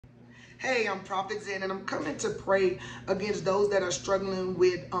Hey, I'm Prophet Xen, and I'm coming to pray against those that are struggling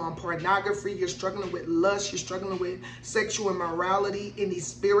with pornography. You're struggling with lust. You're struggling with sexual immorality, any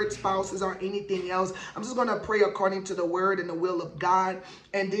spirit spouses or anything else. I'm just going to pray according to the word and the will of God,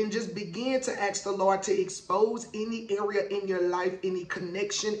 and then just begin to ask the Lord to expose any area in your life, any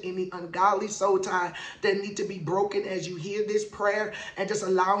connection, any ungodly soul tie that need to be broken as you hear this prayer, and just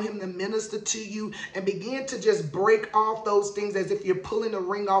allow him to minister to you and begin to just break off those things as if you're pulling a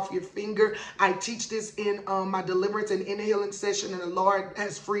ring off your finger. I teach this in my deliverance and inner healing session, and the Lord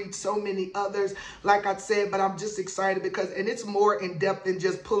has freed so many others, like I said, but I'm just excited because, and it's more in depth than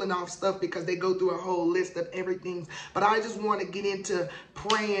just pulling off stuff because they go through a whole list of everything. But I just want to get into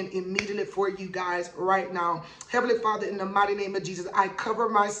praying immediately for you guys right now. Heavenly Father, in the mighty name of Jesus, I cover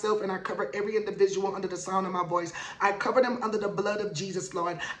myself and I cover every individual under the sound of my voice. I cover them under the blood of Jesus,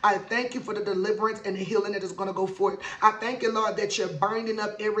 Lord. I thank you for the deliverance and the healing that is going to go forth. I thank you, Lord, that you're binding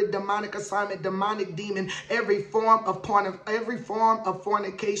up every demonic assignment, demonic demon, every form of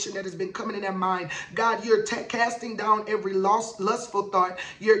fornication that has been coming in their mind. God, you're casting down every lustful thought.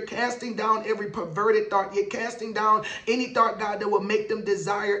 You're casting down every perverted thought. You're casting down any thought, God, that will make them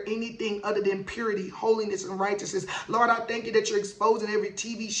desire anything other than purity, holiness, and righteousness. Lord, I thank you that you're exposing every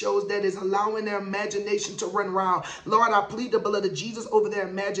TV shows that is allowing their imagination to run wild. Lord, I plead the blood of Jesus over their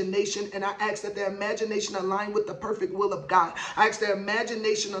imagination, and I ask that their imagination align with the perfect will of God. I ask their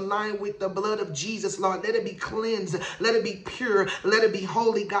imagination align with the blood of Jesus, Lord. Let it be cleansed. Let it be pure. Let it be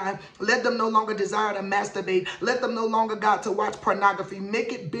holy, God. Let them no longer desire to masturbate. Let them no longer, God, to watch pornography.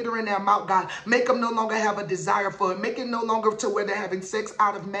 Make it bitter in their mouth, God. Make them no longer have a desire for it. Make it no longer to where they're having sex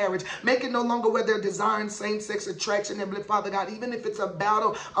out of marriage. Make it no longer where they're desiring same-sex attraction, Heavenly Father, God. Even if it's a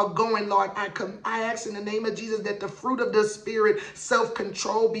battle of going, Lord, I ask in the name of Jesus that the fruit of the Spirit,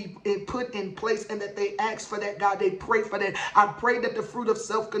 self-control, be put in place, and that they ask for that, God. They pray for that. I pray that the fruit of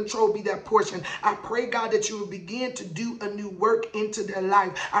self-control be their portion. I pray, God, that you will begin to do a new work into their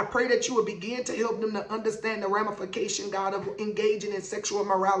life. I pray that you will begin to help them to understand the ramification, God, of engaging in sexual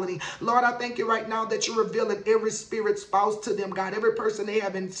immorality. Lord, I thank you right now that you're revealing every spirit spouse to them, God. Every person they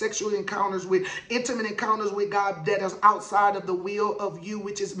have in sexual encounters with, intimate encounters with, God, that is outside of the will of you,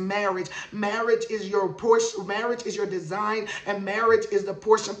 which is marriage. Marriage is your portion. Marriage is your design, and marriage is the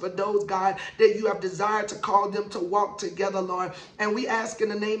portion for those, God, that you have desired to call them to walk together, Lord. And we ask in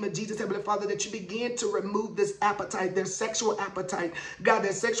the name of Jesus, Heavenly Father, that you begin to remove this appetite, their sexual appetite, God,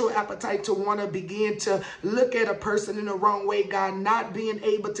 their sexual appetite to want to begin to look at a person in the wrong way, God, not being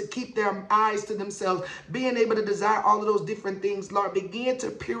able to keep their eyes to themselves, being able to desire all of those different things, Lord. Begin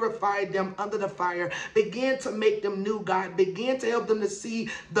to purify them under the fire. Begin to make them new, God. Begin to help them to see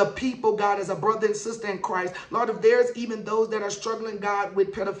the people, God, as a brother and sister in Christ. Lord, if there's even those that are struggling, God,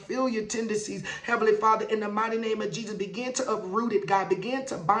 with pedophilia tendencies, Heavenly Father, in the mighty name of Jesus, begin to uproot it, God. Begin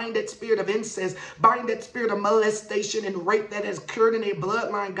to bind that spirit of incest, bind that spirit of molestation and rape that has occurred in their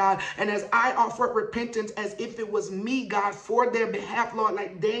bloodline, God. And as I offer repentance as if it was me, God, for their behalf, Lord,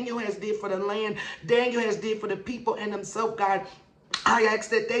 like Daniel has did for the land, Daniel has did for the people and himself, God, I ask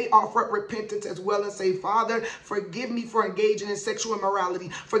that they offer repentance as well and say, Father, forgive me for engaging in sexual immorality.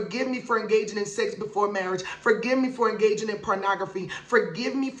 Forgive me for engaging in sex before marriage. Forgive me for engaging in pornography.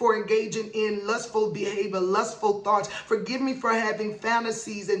 Forgive me for engaging in lustful behavior, lustful thoughts. Forgive me for having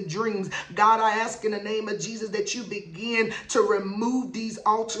fantasies and dreams. God, I ask in the name of Jesus that you begin to remove these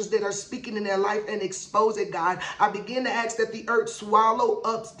altars that are speaking in their life and expose it, God. I begin to ask that the earth swallow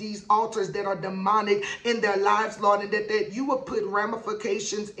up these altars that are demonic in their lives, Lord, and that you will put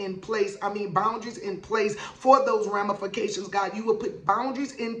ramifications in place. Boundaries in place for those ramifications, God. You will put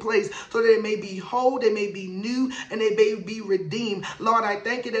boundaries in place so that they may be whole, they may be new, and they may be redeemed. Lord, I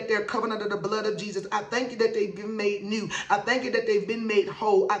thank you that they're covered under the blood of Jesus. I thank you that they've been made new. I thank you that they've been made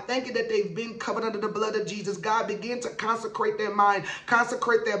whole. I thank you that they've been covered under the blood of Jesus. God, begin to consecrate their mind,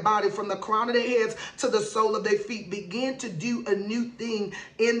 consecrate their body from the crown of their heads to the sole of their feet. Begin to do a new thing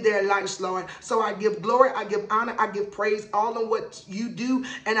in their lives, Lord. So I give glory, I give honor, I give praise all on what you do,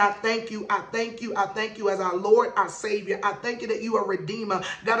 and I thank you. I thank you. I thank you as our Lord, our Savior. I thank you that you are Redeemer.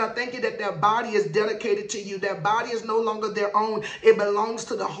 God, I thank you that their body is dedicated to you. Their body is no longer their own. It belongs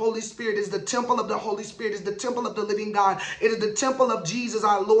to the Holy Spirit. It is the temple of the Holy Spirit. It is the temple of the living God. It is the temple of Jesus,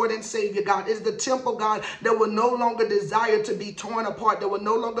 our Lord and Savior, God. It is the temple, God, that will no longer desire to be torn apart. There will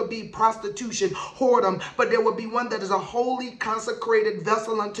no longer be prostitution, whoredom, but there will be one that is a holy, consecrated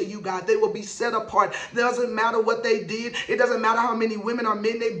vessel unto you, God. They will be set apart. It doesn't matter what they did. It doesn't matter how many women or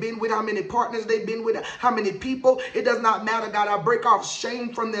men they've been with, how many partners they've been with, how many people. It does not matter, God. I break off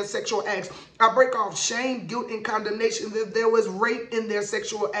shame from their sexual acts. I break off shame, guilt, and condemnation. If there was rape in their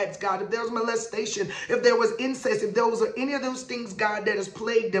sexual acts, God, if there was molestation, if there was incest, if there was any of those things, God, that has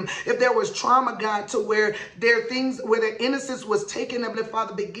plagued them, if there was trauma, God, to where their things, where their innocence was taken, Heavenly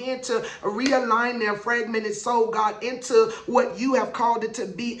Father, begin to realign their fragmented soul, God, into what you have called it to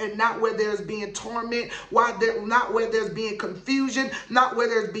be, and not where there's being torment, not where there's being confusion, not where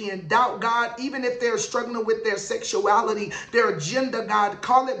there's being doubt, God. Even if they're struggling with their sexuality, their agenda, God,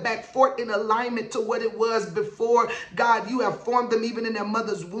 call it back forth in alignment to what it was before, God. You have formed them even in their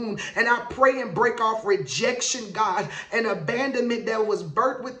mother's womb. And I pray and break off rejection, God, and abandonment that was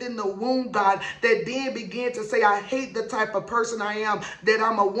birthed within the womb, God, that then began to say, I hate the type of person I am, that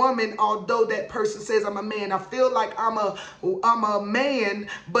I'm a woman, although that person says I'm a man. I feel like I'm a man,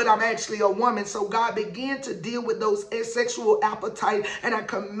 but I'm actually a woman. So God, begin to deal with those sexual appetite, and I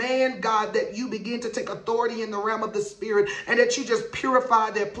command, God, that you begin to take authority in the realm of the spirit, and that you just purify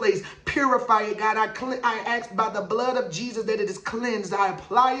their place. Purify it, God. I ask by the blood of Jesus that it is cleansed. I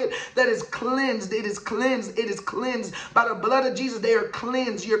apply it, that is cleansed. It is cleansed. It is cleansed. By the blood of Jesus, they are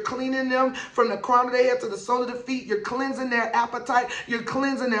cleansed. You're cleaning them from the crown of their head to the sole of their feet. You're cleansing their appetite. You're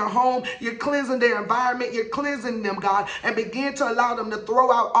cleansing their home. You're cleansing their environment. You're cleansing them, God, and begin to allow them to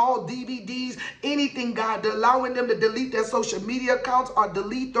throw out all DVDs, anything, God, allowing them to delete their social media accounts or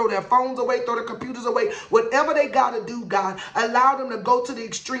throw their phones away, throw their computers away. Whatever they got to do, God, allow them to go to the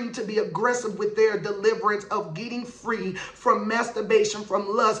extreme, to be aggressive with their deliverance of getting free from masturbation, from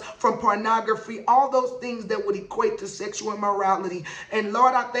lust, from pornography, all those things that would equate to sexual immorality. And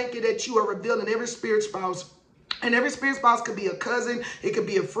Lord, I thank you that you are revealing every spirit spouse. And every spirit spouse could be a cousin, it could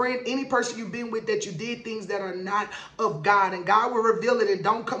be a friend, any person you've been with that you did things that are not of God. And God will reveal it, and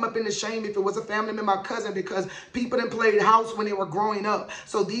don't come up in the shame if it was a family member, my cousin, because people didn't play house when they were growing up.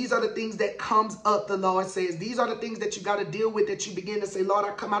 So these are the things that comes up, the Lord says. These are the things that you got to deal with, that you begin to say, Lord,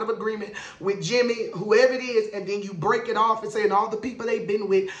 I come out of agreement with Jimmy, whoever it is, and then you break it off and say, and all the people they've been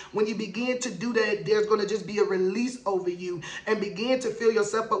with. When you begin to do that, there's going to just be a release over you, and begin to fill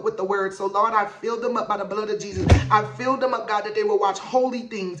yourself up with the word. So Lord, I fill them up by the blood of Jesus. I filled them up, God, that they will watch holy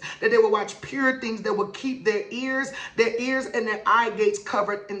things, that they will watch pure things, that will keep their ears and their eye gates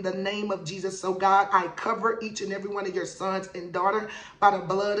covered in the name of Jesus. So God, I cover each and every one of your sons and daughter by the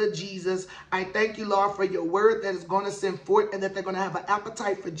blood of Jesus. I thank you, Lord, for your word that is going to send forth, and that they're going to have an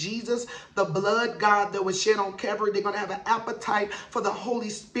appetite for Jesus, the blood, God, that was shed on Calvary. They're going to have an appetite for the Holy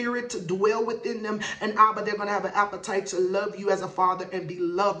Spirit to dwell within them. And Abba, they're going to have an appetite to love you as a father and be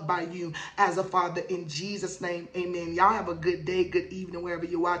loved by you as a father. In Jesus' name, amen. Y'all have a good day, good evening, wherever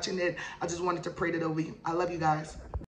you're watching it. I just wanted to pray that over you. I love you guys.